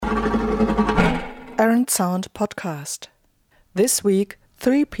Errant Sound podcast. This week,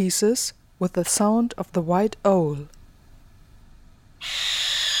 3 pieces with the sound of the white owl.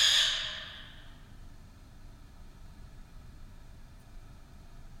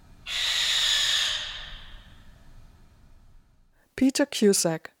 Peter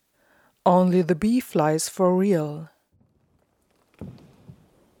Cusack, Only the Bee Flies for Real.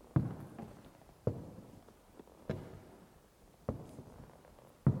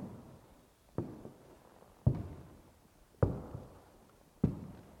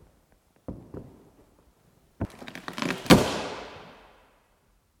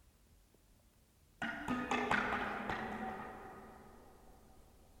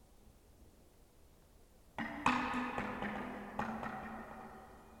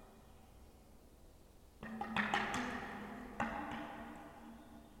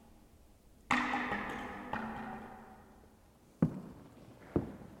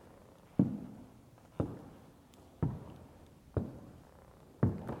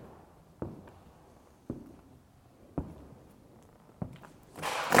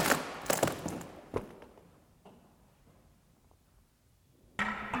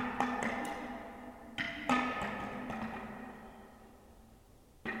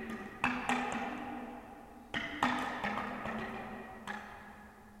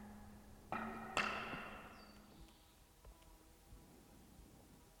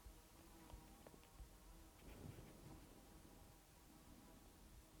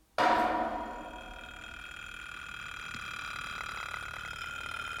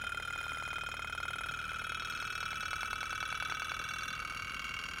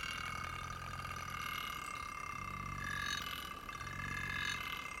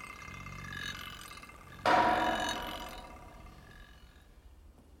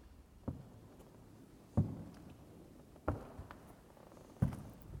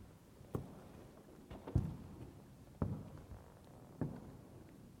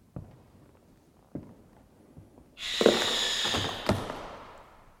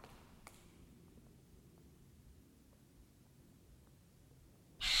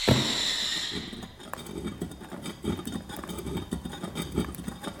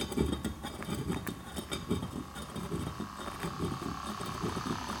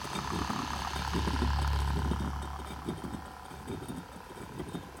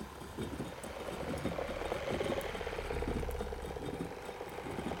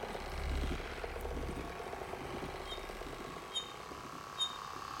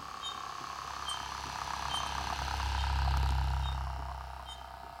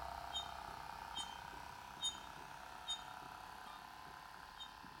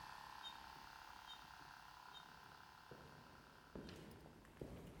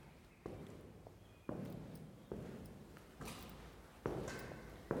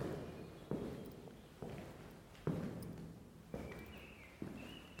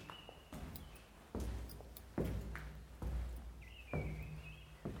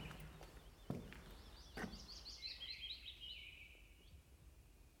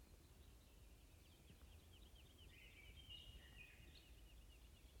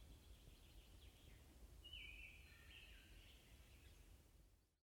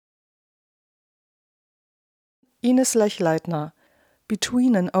 Ines Lechleitner,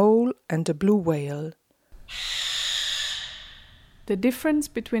 Between an Owl and a Blue Whale. The difference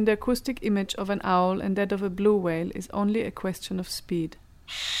between the acoustic image of an owl and that of a blue whale is only a question of speed.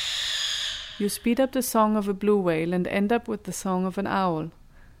 You speed up the song of a blue whale and end up with the song of an owl.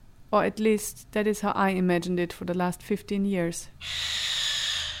 Or at least, that is how I imagined it for the last 15 years.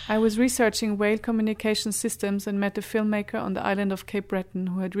 I was researching whale communication systems and met a filmmaker on the island of Cape Breton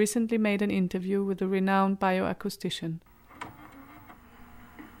who had recently made an interview with a renowned bioacoustician.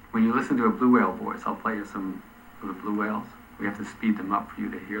 When you listen to a blue whale voice, I'll play you some of the blue whales. We have to speed them up for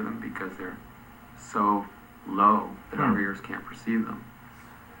you to hear them because they're so low that our ears can't perceive them.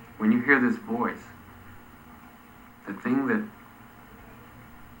 When you hear this voice, the thing that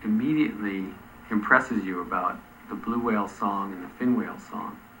immediately impresses you about the blue whale song and the fin whale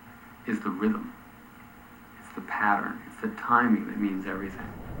song is the rhythm. It's the pattern. It's the timing that means everything.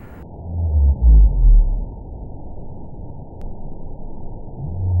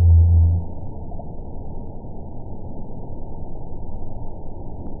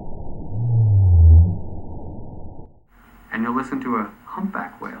 And you'll listen to a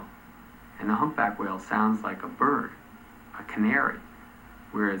humpback whale, and the humpback whale sounds like a bird, a canary,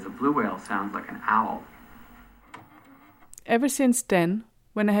 whereas a blue whale sounds like an owl. Ever since then,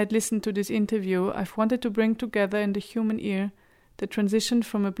 when I had listened to this interview, I've wanted to bring together in the human ear the transition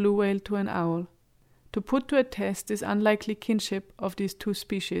from a blue whale to an owl, to put to a test this unlikely kinship of these two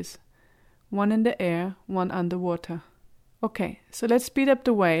species, one in the air, one underwater. Okay, so let's speed up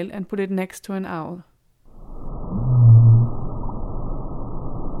the whale and put it next to an owl.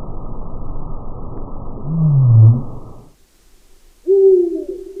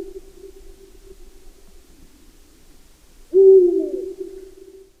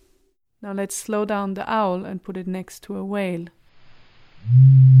 Now let's slow down the owl and put it next to a whale.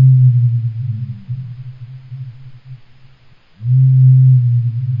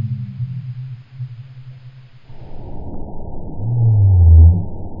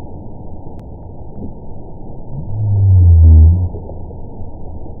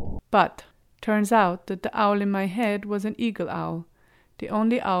 But turns out that the owl in my head was an eagle owl, the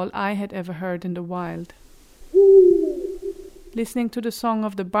only owl I had ever heard in the wild. Listening to the song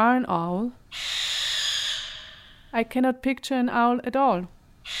of the barn owl, I cannot picture an owl at all.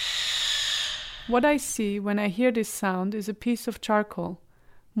 What I see when I hear this sound is a piece of charcoal,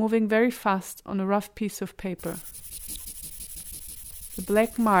 moving very fast on a rough piece of paper. The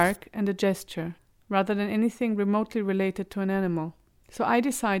black mark and the gesture, rather than anything remotely related to an animal. So I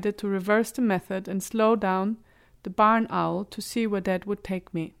decided to reverse the method and slow down the barn owl to see where that would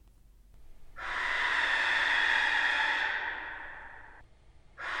take me.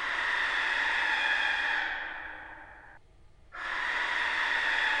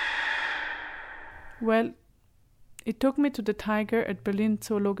 Well, it took me to the tiger at Berlin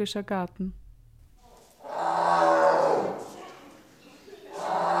Zoologischer Garten.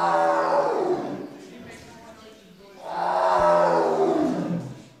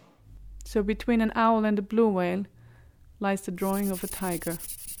 So between an owl and a blue whale lies the drawing of a tiger.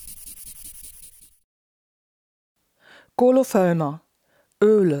 Golo Voellmer,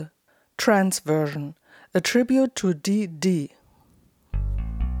 Öle, trance version, a tribute to D.D.